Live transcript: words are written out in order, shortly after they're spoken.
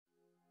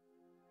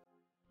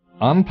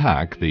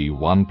Unpack the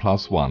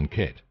 1+1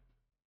 kit.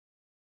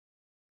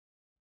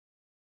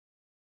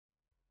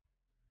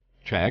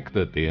 Check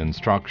that the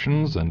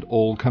instructions and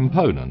all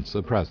components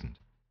are present.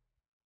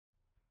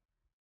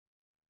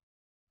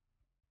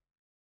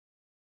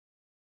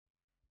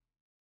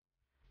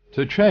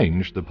 To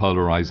change the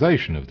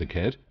polarization of the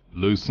kit,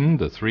 loosen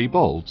the 3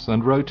 bolts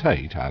and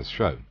rotate as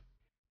shown.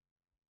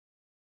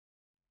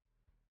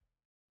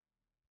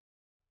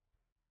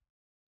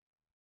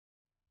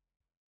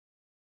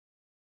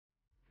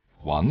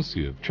 Once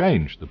you have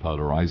changed the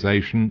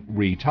polarization,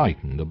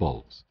 retighten the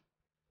bolts.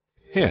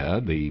 Here,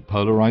 the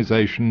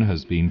polarization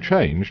has been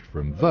changed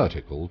from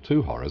vertical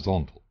to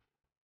horizontal.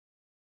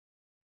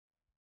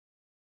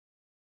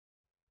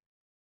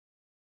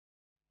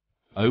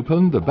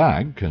 Open the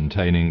bag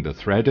containing the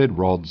threaded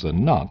rods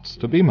and nuts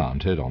to be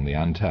mounted on the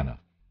antenna.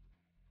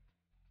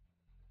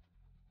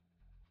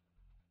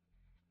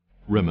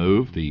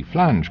 Remove the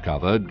flange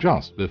cover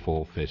just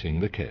before fitting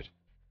the kit.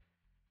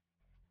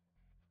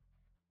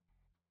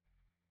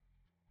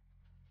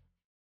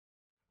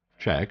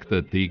 Check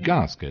that the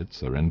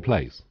gaskets are in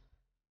place.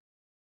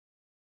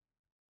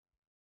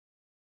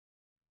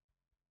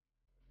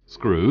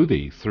 Screw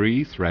the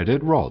 3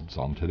 threaded rods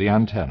onto the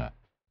antenna.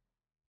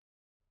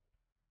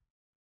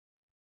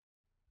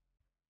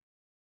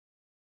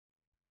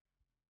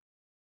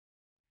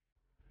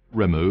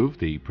 Remove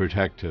the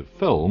protective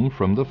film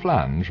from the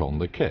flange on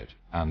the kit,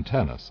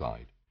 antenna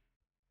side.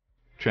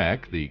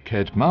 Check the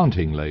kit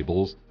mounting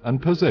labels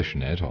and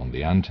position it on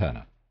the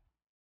antenna.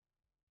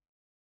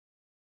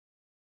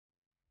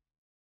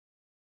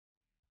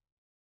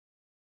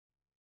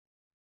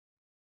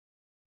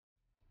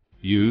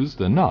 Use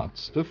the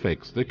nuts to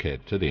fix the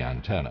kit to the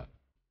antenna.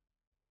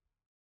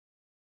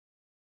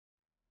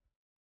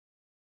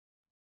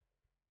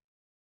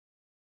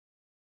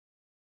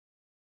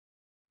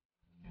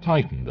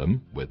 Tighten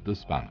them with the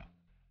spanner.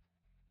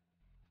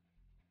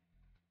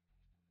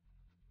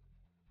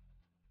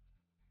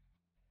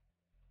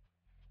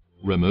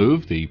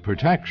 Remove the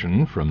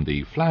protection from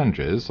the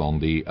flanges on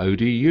the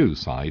ODU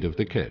side of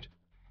the kit.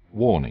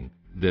 Warning: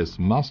 this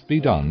must be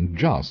done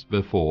just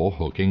before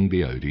hooking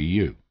the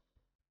ODU.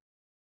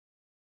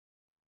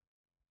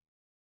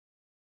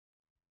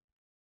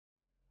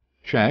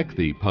 Check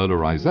the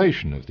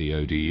polarization of the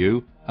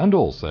ODU and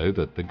also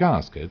that the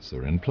gaskets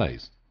are in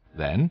place.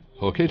 Then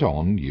hook it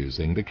on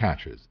using the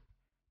catches.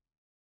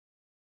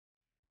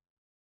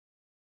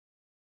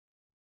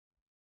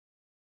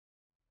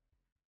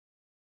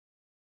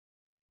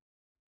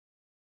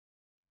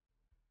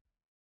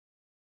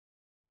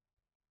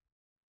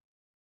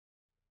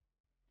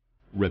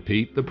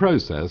 Repeat the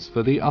process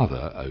for the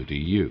other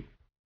ODU.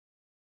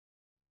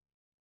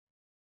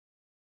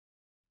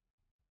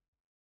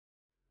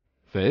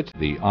 Fit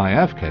the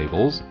IF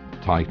cables,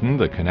 tighten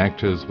the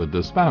connectors with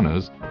the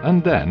spanners,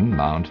 and then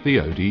mount the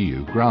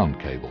ODU ground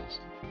cables.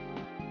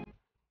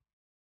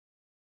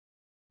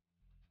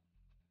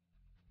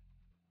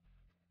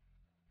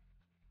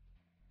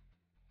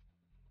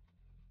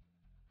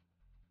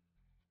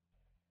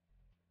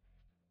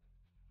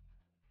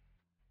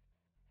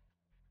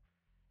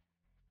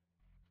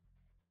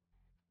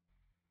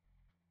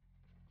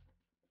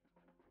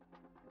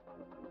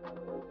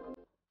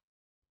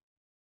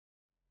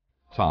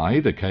 Tie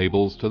the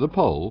cables to the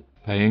pole,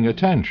 paying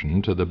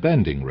attention to the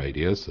bending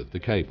radius of the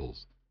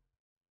cables.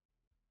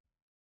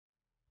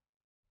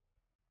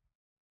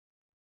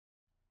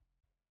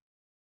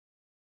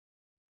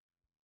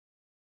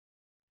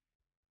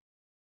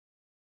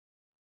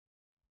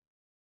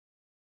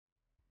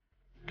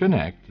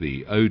 Connect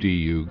the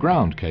ODU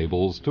ground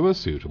cables to a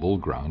suitable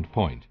ground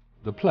point.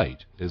 The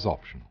plate is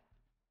optional.